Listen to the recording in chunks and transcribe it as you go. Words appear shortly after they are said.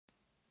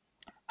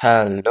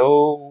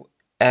Hello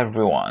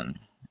everyone,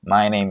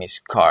 my name is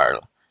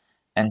Carl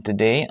and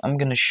today I'm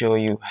going to show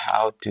you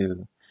how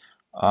to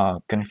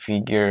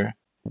configure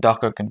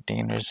Docker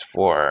containers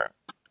for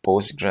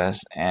Postgres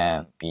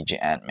and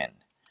PgAdmin.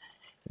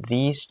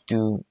 These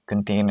two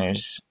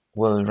containers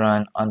will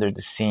run under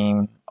the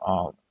same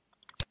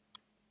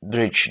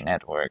bridge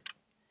network.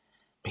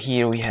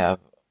 Here we have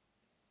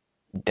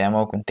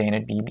demo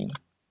container DB.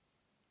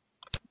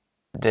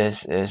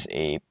 This is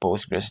a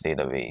Postgres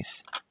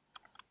database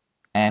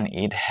and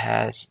it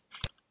has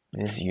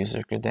these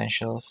user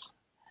credentials,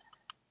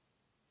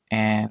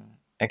 and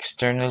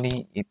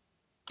externally it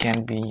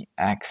can be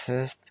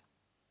accessed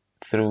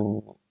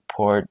through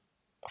port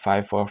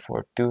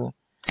 5442,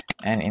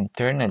 and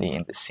internally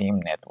in the same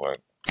network,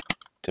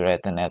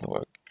 Turreta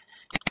network,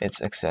 it's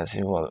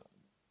accessible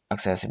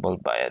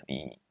via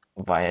the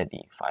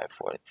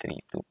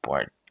 5432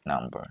 port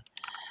number.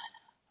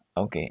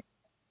 Okay,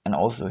 and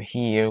also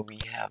here we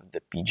have the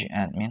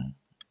PgAdmin.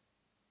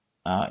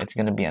 It's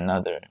gonna be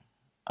another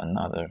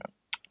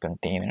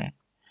container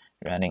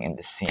running in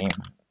the same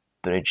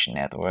bridge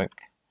network,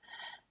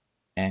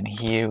 and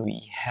here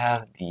we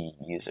have the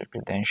user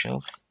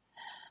credentials.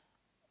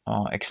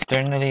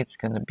 Externally it's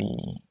gonna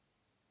be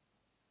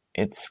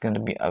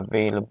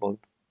available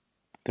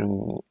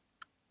through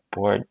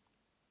port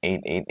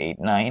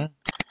 8889,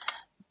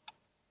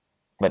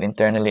 but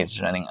internally it's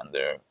running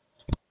under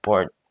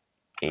port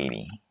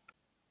 80.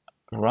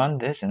 Run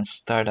this and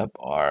start up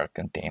our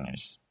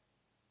containers.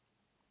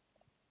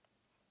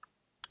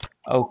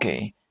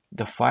 Okay,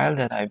 the file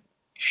that I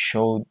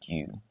showed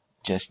you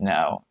just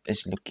now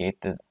is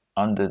located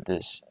under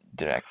this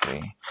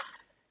directory.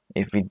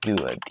 If we do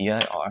a dir,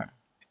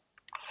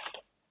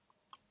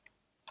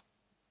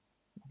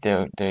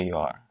 there you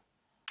are.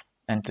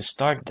 And to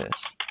start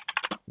this,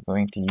 we're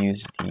going to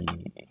use the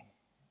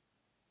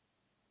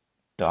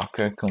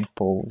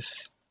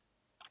docker-compose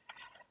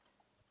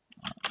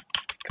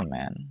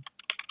command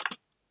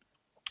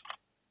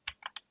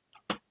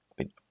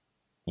with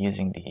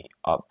using the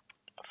up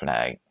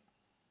flag.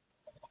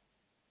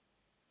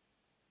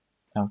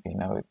 Okay,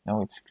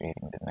 now it's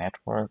creating the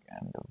network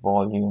and the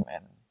volume,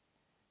 and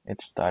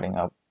it's starting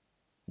up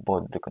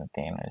both the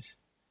containers.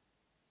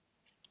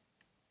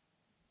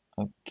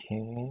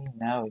 Okay,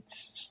 now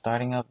it's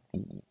starting up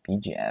the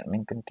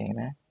PgAdmin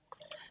container.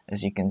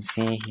 As you can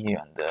see here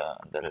on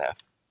the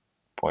left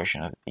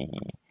portion of the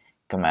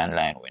command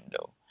line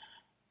window.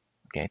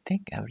 Okay,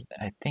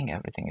 I think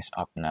everything is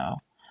up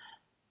now.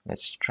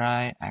 Let's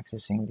try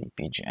accessing the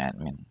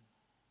PgAdmin.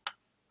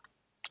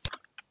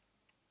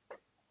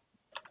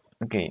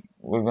 Okay,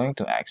 we're going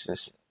to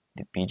access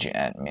the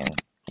PgAdmin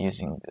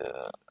using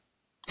the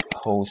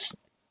host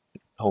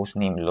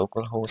name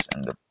localhost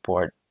and the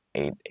port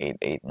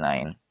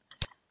 8889.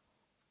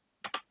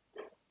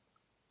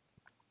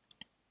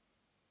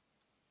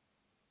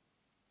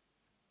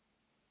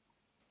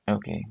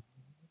 Okay,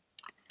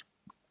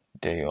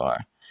 there you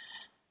are.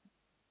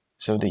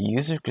 So the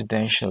user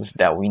credentials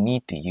that we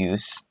need to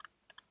use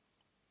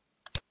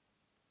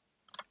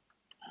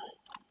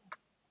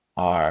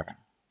are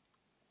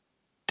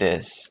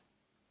this.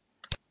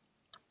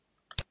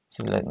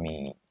 So let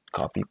me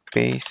copy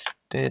paste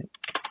it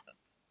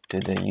to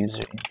the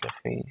user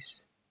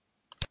interface,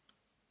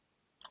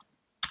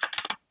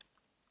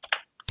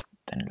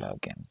 then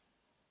log in.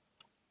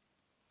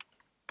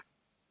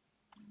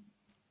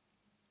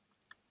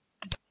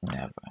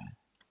 Never.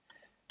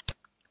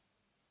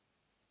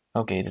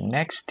 Okay, the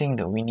next thing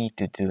that we need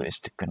to do is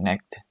to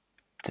connect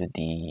to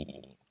the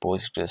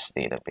Postgres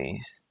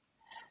database.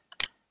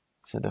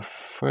 So the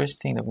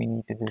first thing that we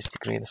need to do is to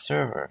create a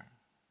server.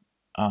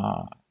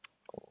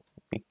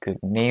 We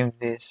could name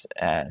this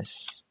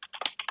as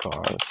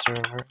Carl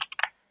server,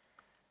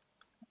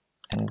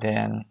 and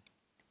then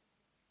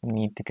we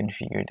need to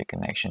configure the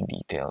connection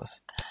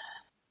details.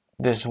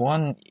 There's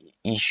one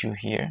issue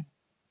here,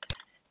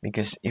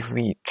 because if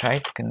we try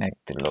to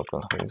connect to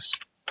localhost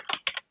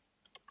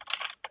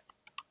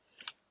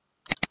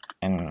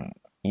and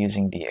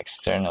using the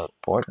external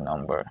port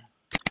number,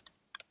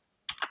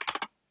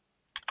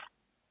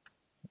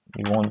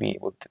 we won't be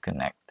able to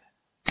connect.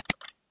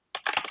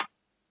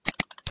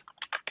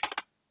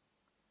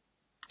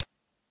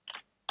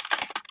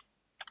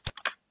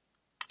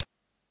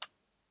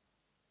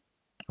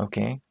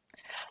 Okay,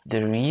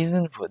 the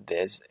reason for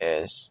this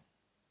is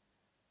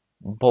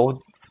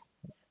both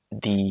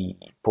the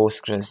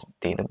Postgres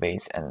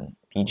database and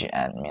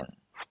PgAdmin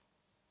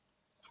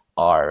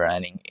are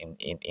running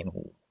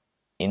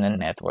in a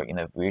network, in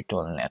a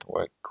virtual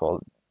network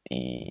called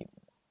the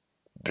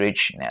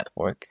bridge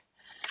network,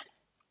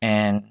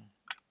 and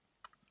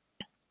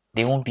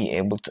they won't be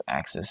able to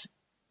access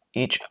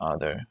each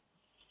other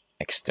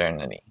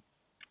externally.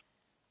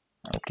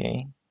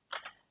 Okay,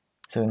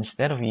 so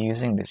instead of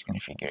using this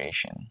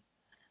configuration,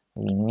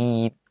 we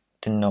need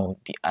to know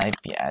the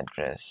IP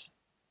address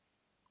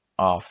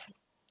of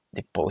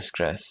the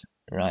Postgres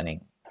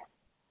running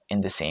in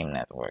the same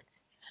network.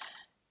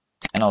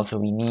 And also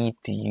we need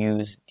to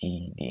use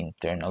the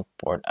internal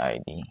port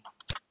ID,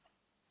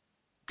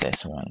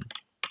 this one.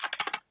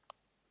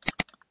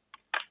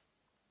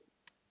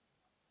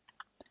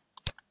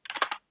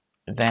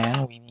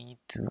 Then we need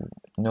to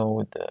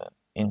know the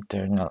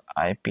internal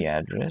IP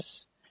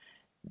address.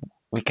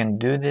 We can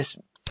do this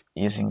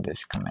using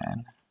this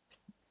command.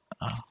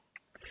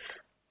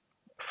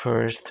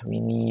 First, we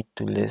need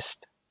to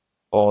list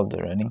all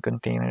the running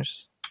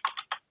containers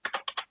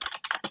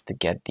to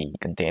get the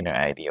container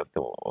ID of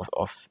to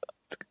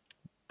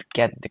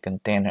get the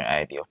container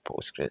ID of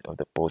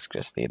the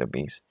Postgres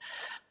database.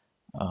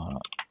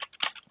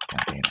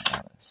 Container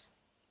alias.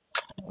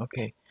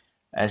 Okay,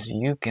 as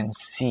you can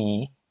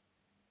see,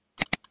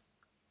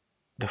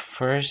 the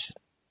first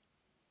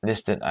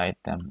listed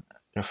item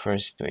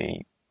refers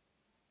to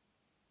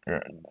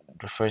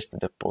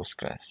the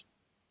Postgres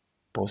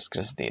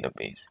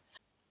database.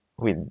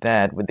 With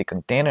the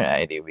container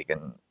ID, we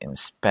can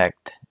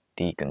inspect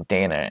the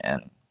container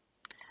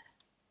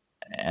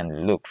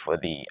and look for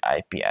the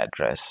IP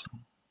address.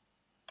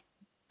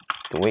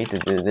 The way to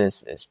do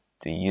this is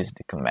to use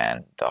the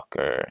command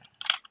docker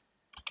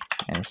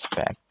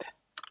inspect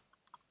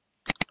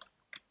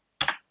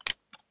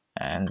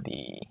and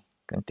the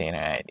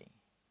container ID.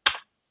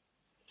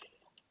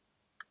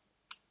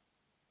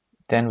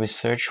 Then we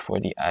search for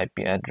the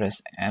IP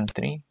address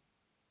entry.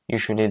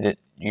 Usually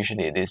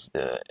it's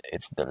the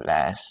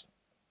last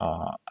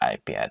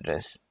IP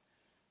address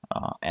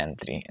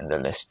entry in the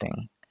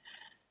listing.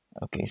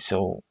 Okay,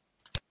 so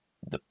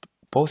the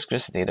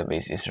Postgres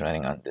database is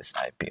running on this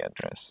IP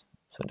address.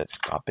 So let's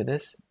copy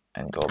this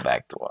and go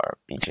back to our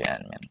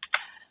PgAdmin.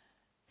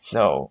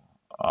 So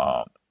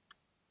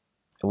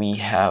we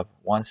have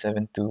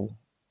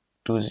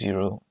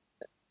 172.200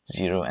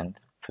 and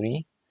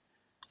 3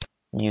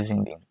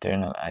 using the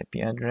internal IP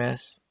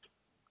address.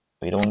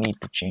 We don't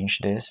need to change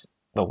this,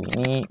 but we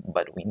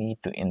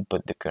need to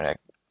input the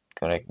correct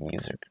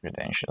user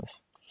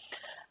credentials.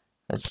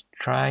 Let's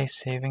try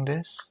saving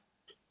this.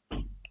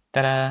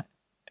 Ta-da!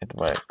 It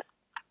worked.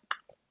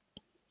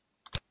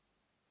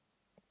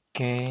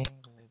 Okay,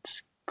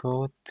 let's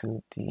go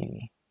to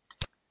the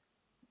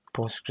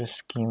Postgres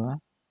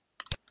schema,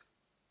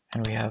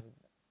 and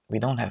we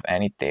don't have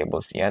any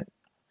tables yet.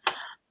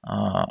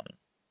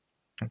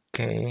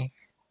 Okay,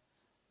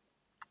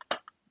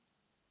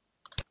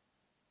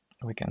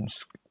 we can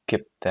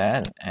skip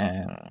that,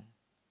 and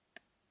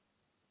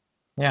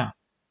yeah,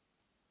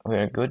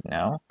 we're good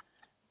now.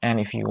 And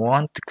if you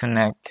want to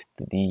connect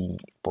to the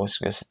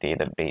Postgres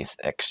database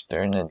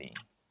externally,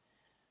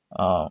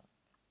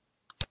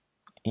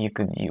 we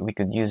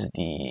could use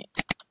the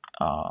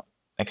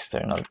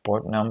external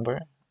port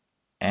number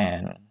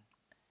and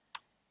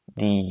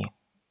the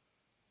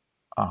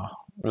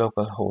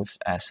localhost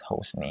as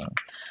host name.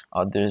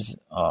 There's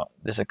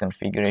a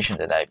configuration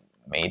that I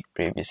made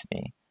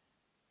previously.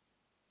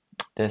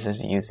 This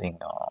is using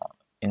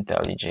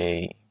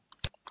IntelliJ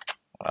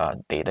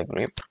data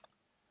grip,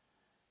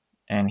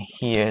 and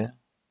here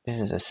this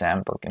is a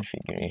sample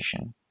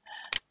configuration.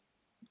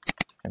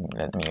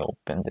 Let me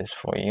open this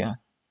for you.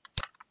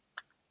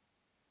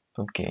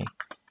 Okay,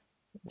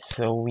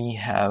 so we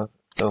have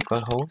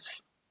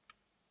localhost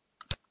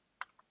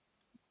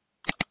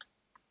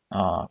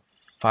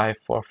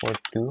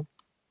 5442,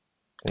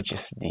 which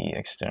is the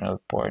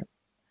external port,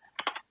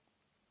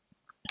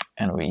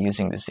 and we're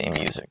using the same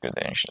user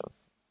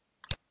credentials.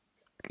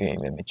 Okay,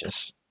 let me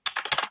just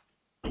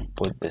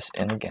put this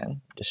in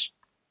again just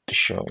to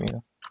show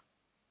you.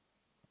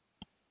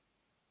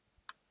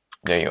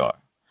 There you are.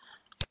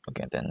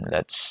 Okay, then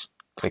let's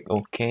click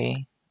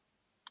OK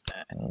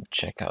and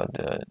check out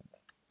the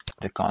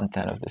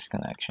content of this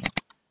connection.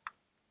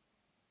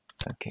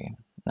 Okay,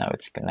 now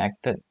it's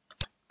connected.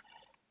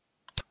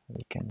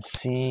 We can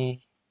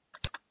see.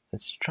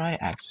 Let's try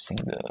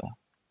accessing the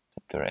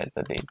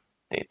Turreta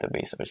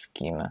database or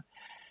schema.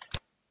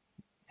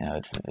 Now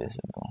it's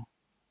visible.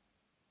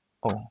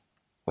 Oh,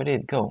 where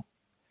did it go?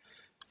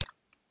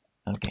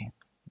 Okay,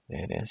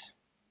 there it is.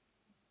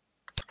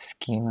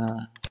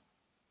 Schema.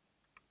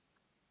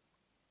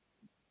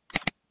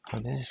 Oh,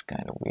 this is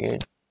kind of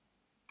weird.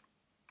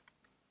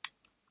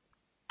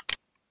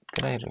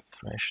 Could I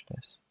refresh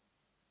this?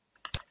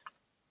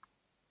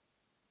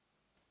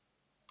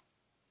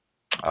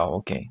 Oh,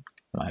 okay,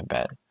 my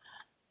bad.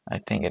 I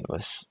think it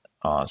was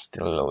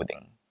still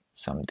loading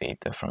some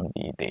data from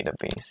the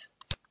database.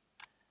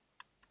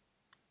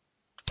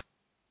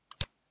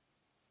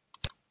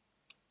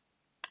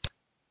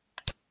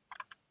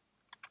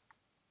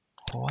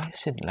 Why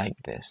is it like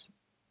this?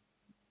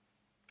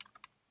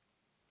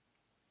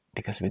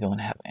 Because we don't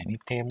have any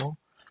table.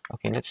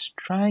 Okay, let's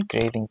try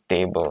creating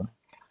table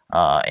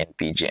in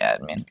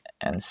PgAdmin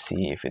and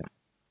see if it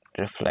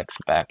reflects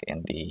back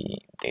in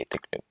the data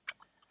grid.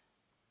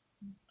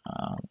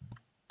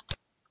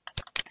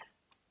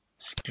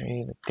 Let's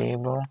create a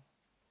table.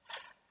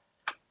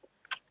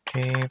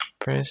 Okay,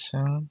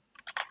 person.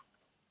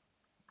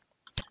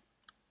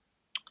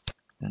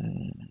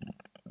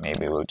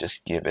 Maybe we'll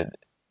just give it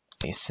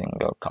a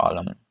single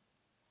column.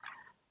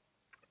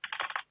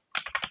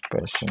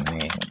 Person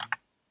name.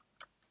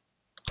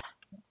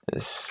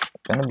 This is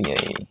gonna be a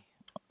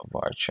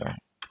varchar.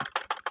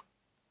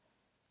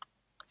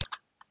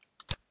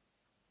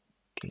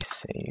 Okay,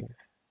 save.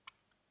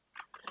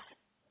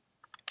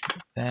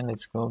 then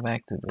let's go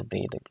back to the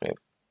data grid.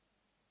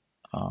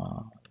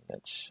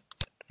 Let's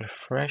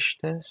refresh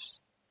this.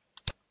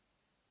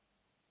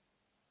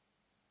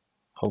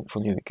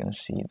 Hopefully we can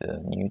see the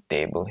new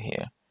table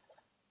here.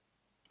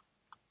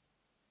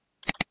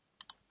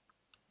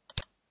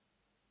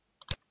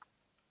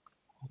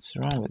 What's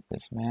wrong with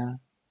this, man?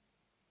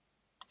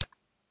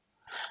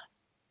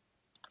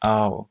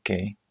 Oh,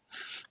 okay.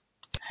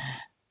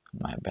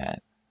 My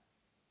bad.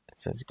 It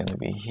says it's gonna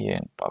be here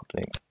in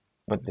public,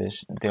 but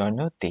there are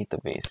no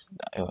database.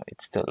 Oh,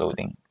 it's still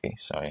loading. Okay,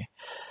 sorry.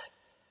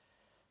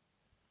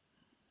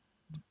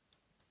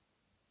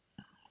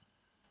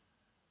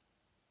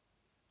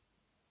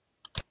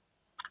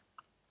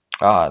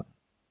 Ah,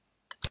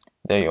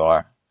 there you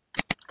are.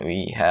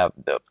 We have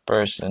the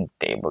person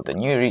table, the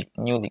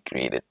newly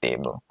created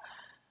table.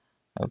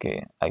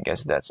 Okay, I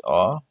guess that's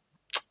all.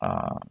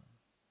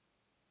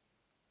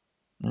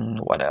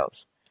 What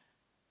else?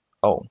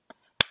 Oh,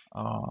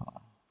 I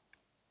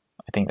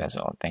think that's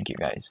all. Thank you,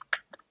 guys.